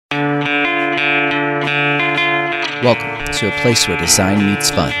Welcome to a place where design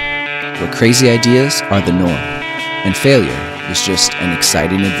meets fun, where crazy ideas are the norm, and failure is just an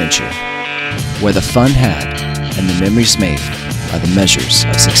exciting adventure, where the fun had and the memories made are the measures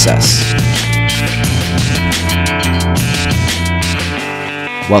of success.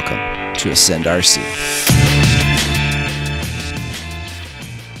 Welcome to Ascend RC.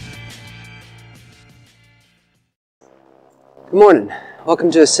 Good morning. Welcome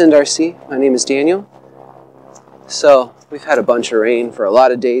to Ascend RC. My name is Daniel. So we've had a bunch of rain for a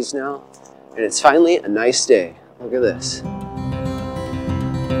lot of days now, and it's finally a nice day. Look at this.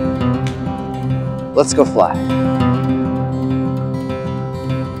 Let's go fly.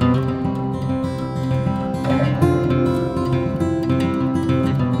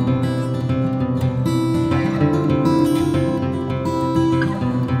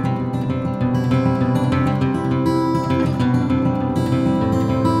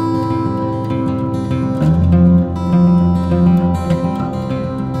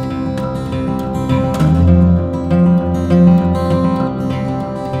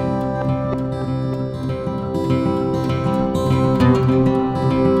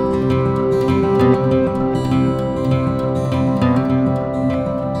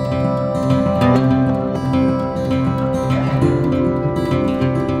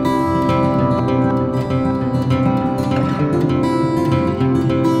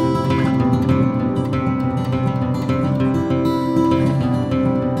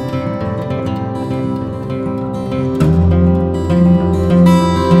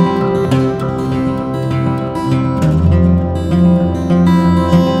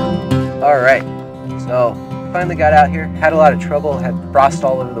 Alright, so finally got out here, had a lot of trouble, had frost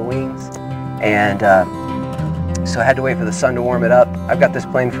all over the wings, and so I had to wait for the sun to warm it up. I've got this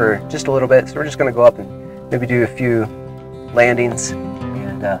plane for just a little bit, so we're just going to go up and maybe do a few landings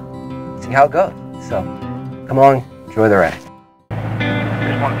and see how it goes. So come along, enjoy the ride.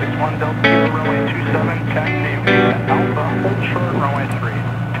 Here's 161 Delta Kilo, runway 27, taxi via Alpha, hold short, runway 3.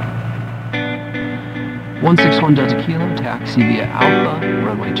 161 Delta Kilo, taxi via Alpha,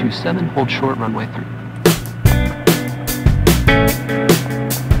 runway 27, hold short, runway 3.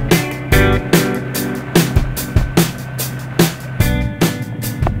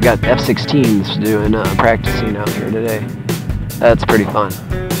 Got F-16s doing practicing out here today. That's pretty fun.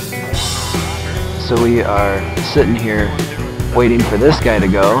 So we are sitting here waiting for this guy to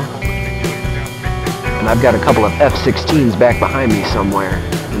go. And I've got a couple of F-16s back behind me somewhere.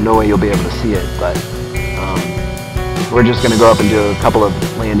 No way you'll be able to see it, but we're just going to go up and do a couple of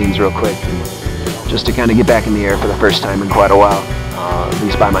landings real quick, and just to kind of get back in the air for the first time in quite a while, at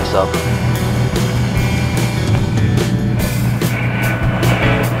least by myself.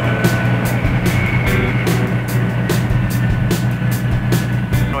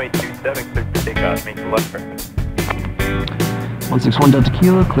 Runway 27, clear to take off, make the left turn. 161 Delta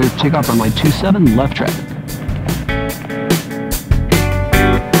Kilo, clear to take off, runway 27, left traffic.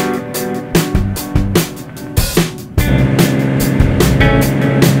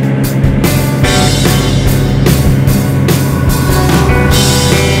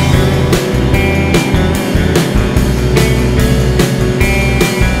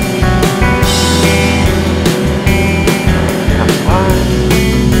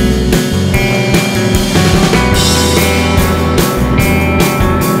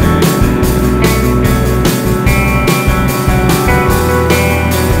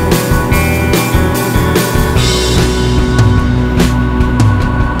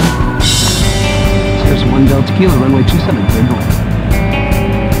 Delta Kilo, runway 27, clear north.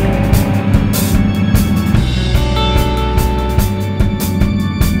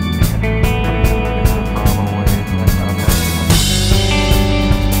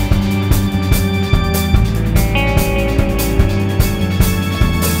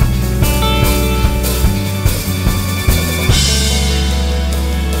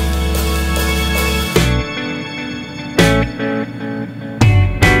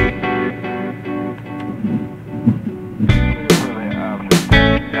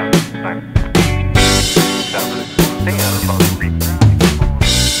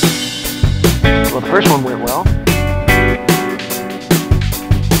 Well, the first one went well.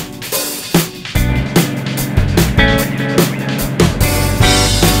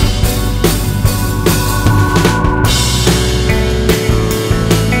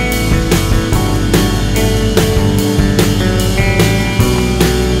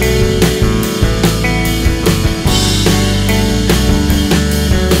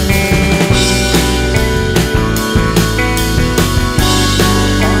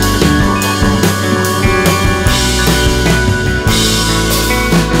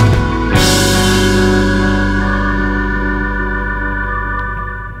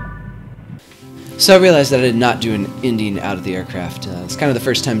 So I realized that I did not do an ending out of the aircraft. It's kind of the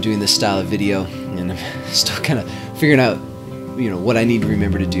first time doing this style of video, and I'm still kind of figuring out, what I need to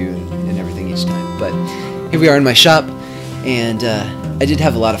remember to do and everything each time. But here we are in my shop, and I did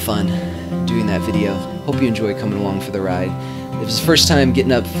have a lot of fun doing that video. Hope you enjoy coming along for the ride. It was the first time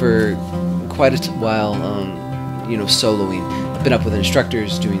getting up for quite a while, soloing. I've been up with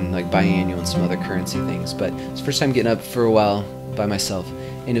instructors doing like biannual and some other currency things, but it's the first time getting up for a while by myself.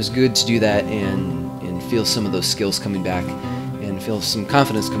 And it was good to do that and feel some of those skills coming back and feel some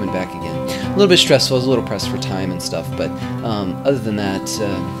confidence coming back again. A little bit stressful, I was a little pressed for time and stuff, but other than that,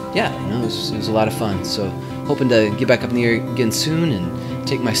 it was a lot of fun. So hoping to get back up in the air again soon and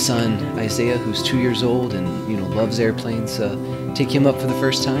take my son Isaiah, who's 2 years old and loves airplanes, take him up for the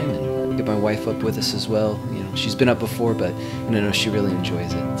first time and get my wife up with us as well. She's been up before, but I know she really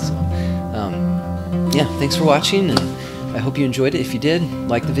enjoys it. So thanks for watching, and I hope you enjoyed it. If you did,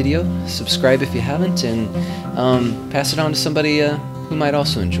 like the video, subscribe if you haven't, and pass it on to somebody who might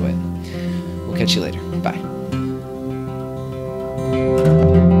also enjoy it. We'll catch you later. Bye.